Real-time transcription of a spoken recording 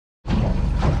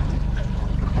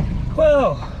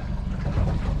Well,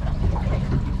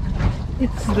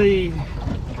 it's the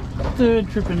third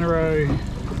trip in a row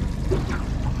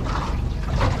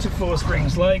to Four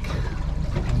Springs Lake.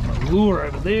 My lure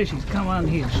over there, she's come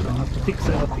unhinged. I'll have to fix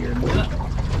that up here in a minute.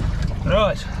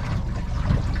 Right,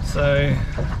 so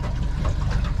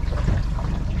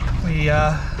we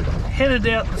headed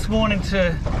out this morning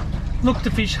to look to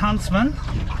fish Huntsman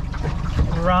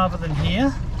rather than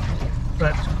here,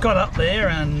 but got up there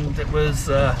and it was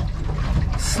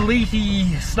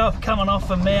sleety stuff coming off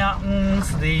the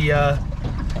mountains. The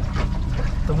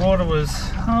water was,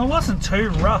 it wasn't too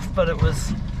rough, but it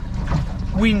was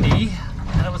windy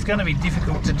and it was going to be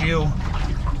difficult to deal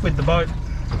with the boat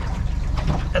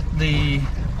at the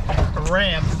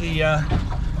ramp.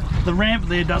 The ramp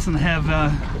there doesn't have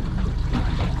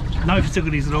no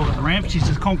facilities at all at the ramp. It's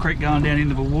just concrete going down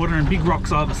into the water and big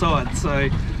rocks either side. So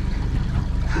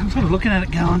I'm sort of looking at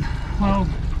it going, well,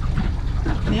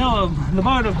 the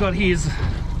boat I've got here is,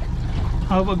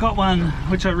 I've got one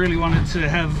which I really wanted to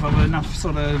have of enough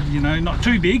sort of, you know, not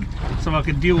too big so I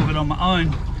could deal with it on my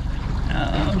own,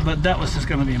 but that was just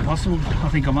going to be impossible. I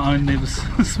think on my own there was,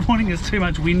 this morning there's too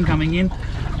much wind coming in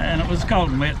and it was cold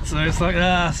and wet, so it's like,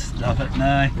 stuff it,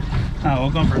 no. Oh,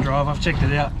 I've gone for a drive, I've checked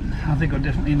it out. I think I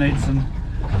definitely need some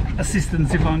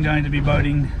assistance if I'm going to be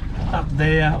boating up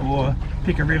there or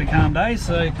pick a really calm day.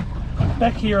 So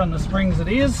back here on the springs it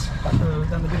is. So we've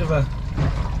done a bit of a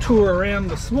tour around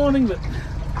this morning, but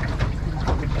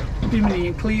bimini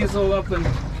and clears all up and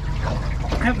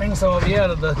happening, so I'll be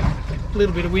out of the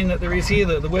little bit of wind that there is here.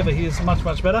 The weather here is much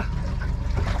better.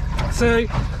 So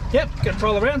yep, go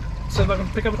troll around, see if I can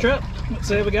pick up a trout. Let's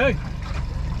see how we go.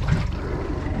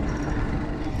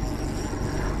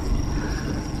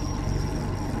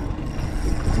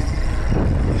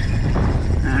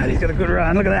 He's got a good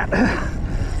run, look at that.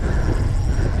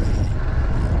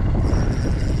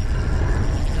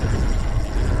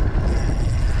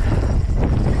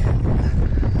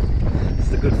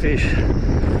 Good fish. I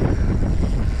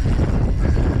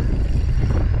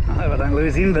hope I don't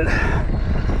lose him, but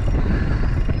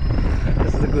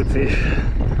this is a good fish.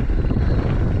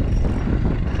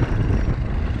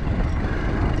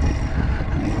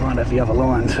 He might have the other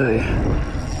line too.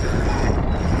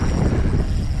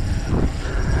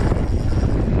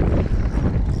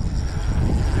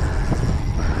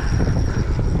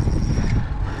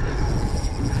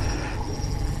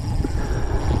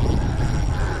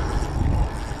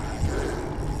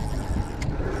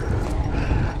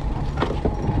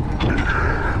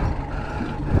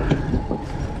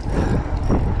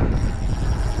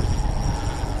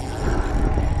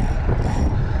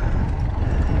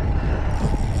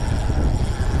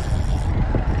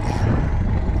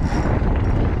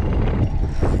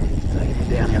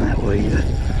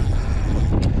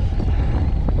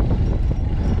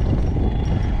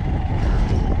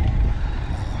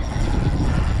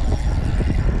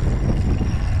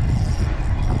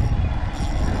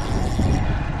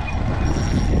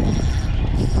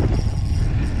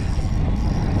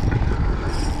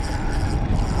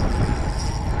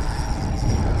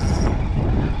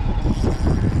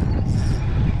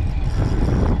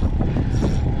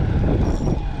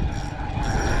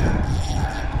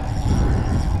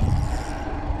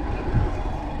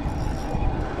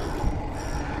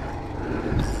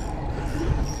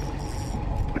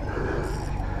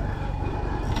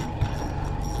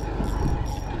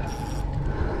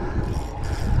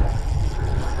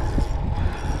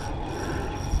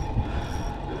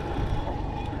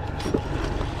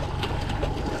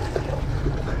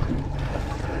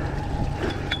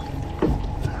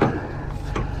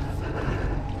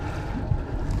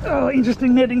 Oh,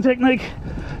 interesting netting technique,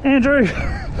 Andrew.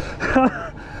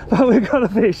 But we've got a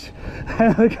fish,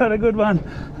 and we've got a good one,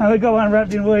 and we've got one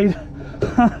wrapped in weed.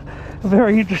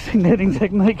 Very interesting netting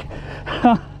technique.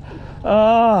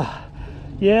 Oh,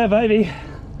 yeah, baby.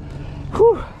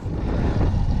 Whew.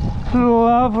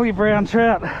 Lovely brown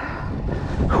trout.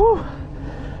 Whew.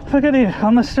 Look at him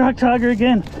on the strike tiger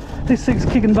again. This thing's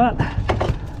kicking butt.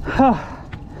 Oh,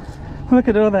 look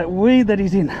at all that weed that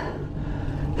he's in.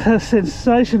 That's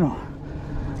sensational.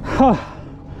 Oh.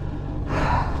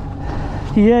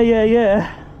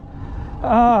 Yeah.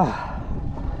 Ah.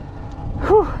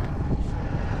 Whew.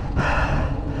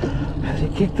 Has he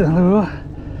kicked the lure?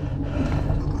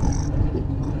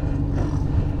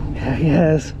 Yeah, he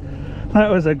has. That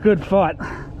was a good fight.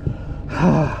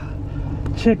 Oh.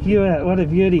 Check you out, what a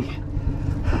beauty.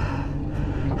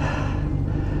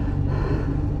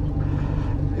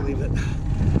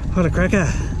 What a cracker.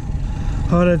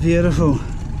 What a beautiful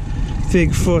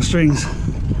big 4 strings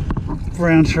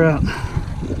brown trout.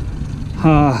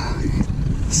 Oh,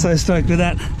 so stoked with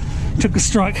that. Took a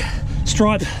strike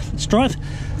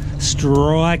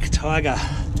tiger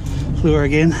lure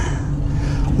again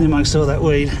amongst all that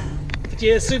weed. But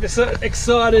yeah, super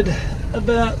excited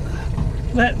about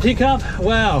that pickup.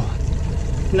 Wow,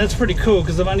 and that's pretty cool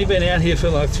because I've only been out here for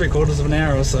like 3/4 of an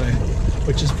hour or so,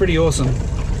 which is pretty awesome.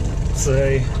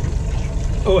 So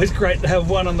always great to have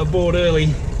one on the board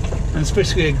early, and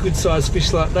especially a good sized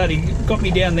fish like that. He got me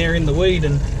down there in the weed,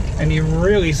 and he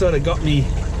really sort of got me.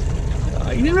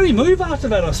 He didn't really move after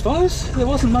that, I suppose. There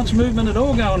wasn't much movement at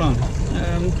all going on.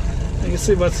 You can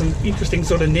see by some interesting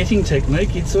sort of netting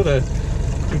technique, he'd sort of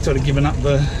given up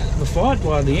the fight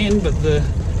by the end, but the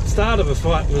start of the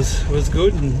fight was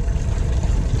good and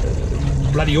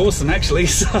bloody awesome actually.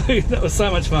 So that was so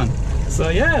much fun. So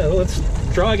yeah, let's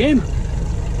try again.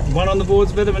 One on the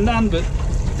board's better than none, but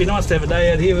it'd be nice to have a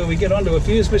day out here where we get onto a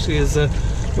few, especially as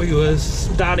we were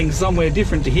starting somewhere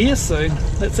different to here. So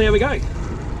let's see how we go.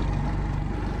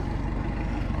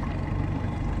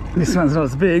 This one's not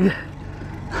as big.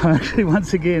 I actually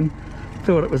once again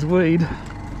thought it was weed,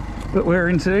 but we're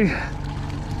into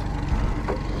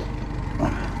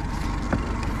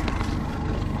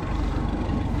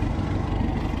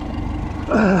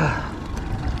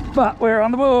but we're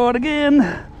on the board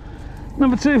again.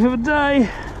 Number 2 for the day.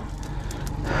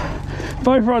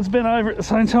 Both rods bent over at the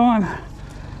same time,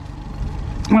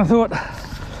 and I thought,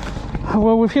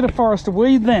 well, we've hit a forest of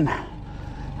weed then.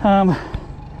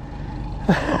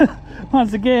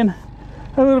 Once again,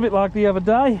 a little bit like the other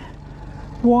day,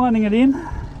 winding it in,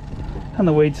 and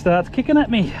the weed starts kicking at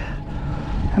me.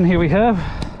 And here we have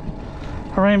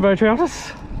a rainbow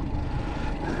troutus.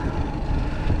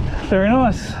 Very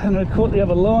nice. And I caught the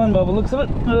other line by the looks of it.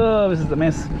 Oh, this is a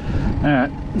mess.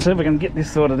 Alright, so we can get this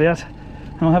sorted out,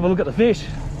 and we'll have a look at the fish.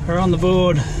 We're on the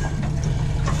board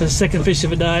for the second fish of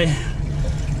the day.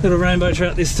 Little rainbow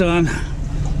trout this time.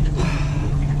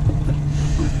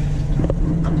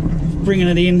 Bringing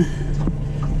it in.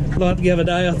 Like the other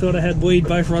day, I thought I had weed,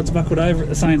 both rods buckled over at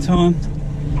the same time.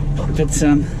 But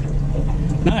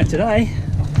no, today,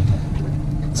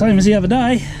 same as the other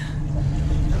day,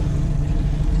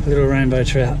 little rainbow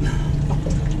trout.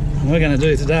 And we're going to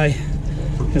do today,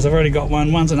 because I've already got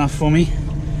one's enough for me.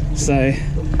 So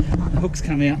the hook's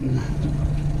come out and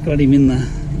got him in the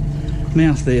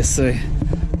mouth there. So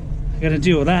I'm going to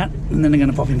deal with that, and then I'm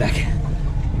going to pop him back.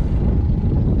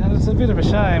 And it's a bit of a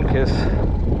shame because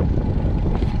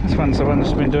this one's the one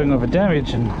that's been doing all the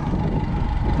damage, and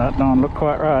that don't look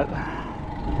quite right.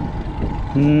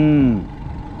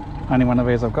 Only one of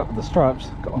these I've got with the stripes,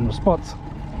 got on the spots.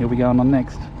 He'll be going on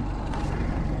next.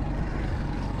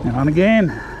 And on again.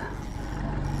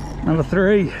 Number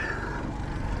 3.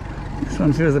 This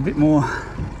one feels a bit more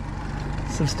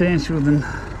substantial than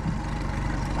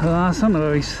the last one,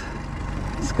 although he's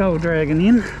skull dragging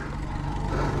in.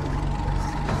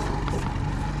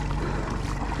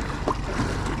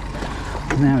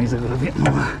 Now he's a little bit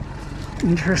more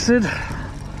interested.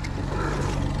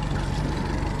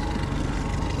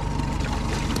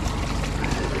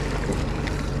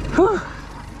 Whew.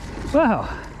 Wow,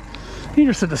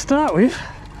 interested to start with.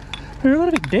 They're a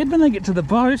little bit dead when they get to the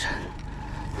boat.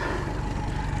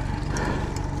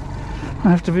 I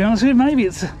have to be honest with you, maybe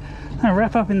it's they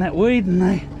wrap up in that weed and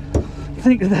they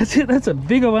think that's it. That's a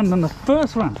bigger one than the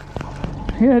first one.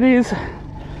 Yeah, it is.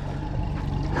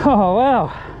 Oh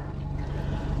wow.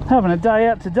 Having a day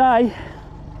out today,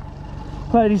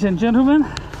 ladies and gentlemen.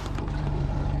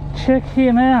 Check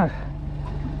him out.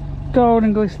 Gold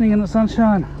and glistening in the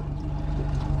sunshine.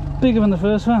 Bigger than the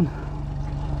first one.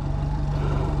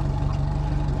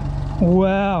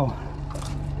 Wow,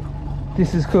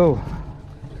 this is cool.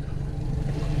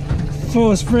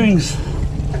 Four Springs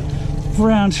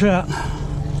brown trout.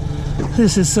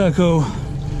 This is so cool.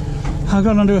 I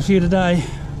got onto a few today.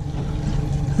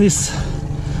 This,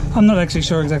 I'm not actually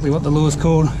sure exactly what the lure's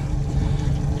called,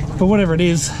 but whatever it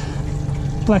is,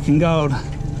 black and gold,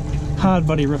 hard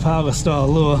body Rapala style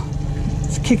lure.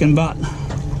 It's kicking butt.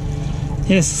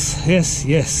 Yes, yes,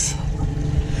 yes.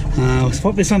 Let's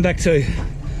pop this one back too.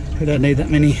 We don't need that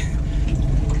many.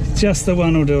 Just the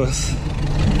one will do us.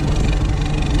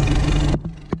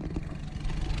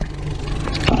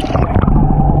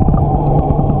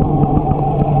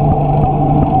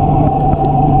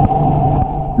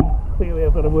 Clearly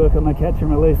I've got to work on my catch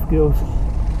and release skills,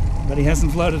 but he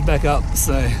hasn't floated back up,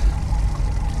 so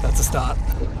that's a start.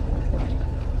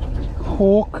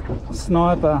 Hawk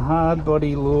Sniper hard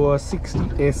body lure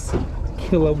 60S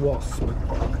killer wasp.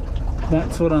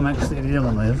 That's what I'm actually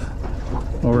dealing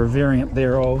with, or a variant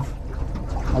thereof.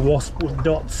 A wasp with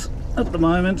dots at the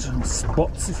moment,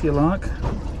 spots if you like.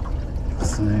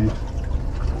 So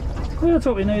Well, that's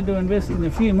what we need to invest in a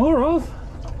few more of,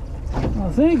 I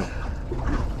think.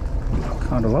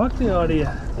 Kind of like the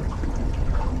idea.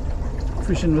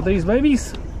 Fishing with these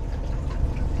babies.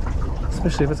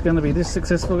 Especially if it's going to be this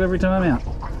successful every time out.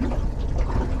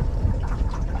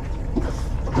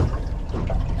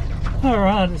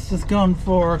 Alright, it's just gone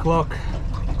 4 o'clock.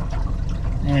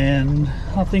 And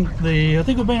I think we've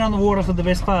been on the water for the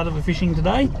best part of the fishing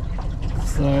today.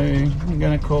 So I'm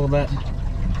going to call that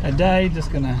a day.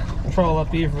 Just going to troll up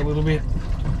here for a little bit,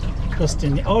 just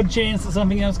in the odd chance that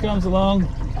something else comes along.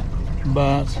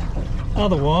 But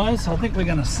otherwise, I think we're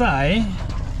going to say,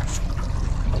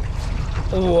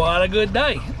 what a good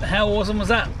day. How awesome was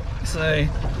that? So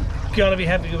gotta be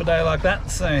happy with a day like that.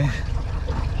 So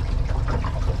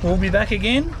we'll be back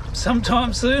again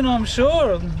sometime soon, I'm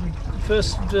sure.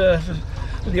 First,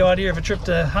 the idea of a trip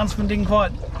to Huntsman didn't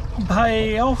quite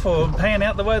pay off or pan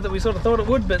out the way that we sort of thought it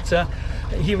would, but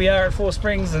here we are at Four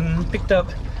Springs and picked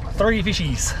up 3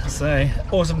 fishies. So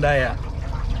awesome day out.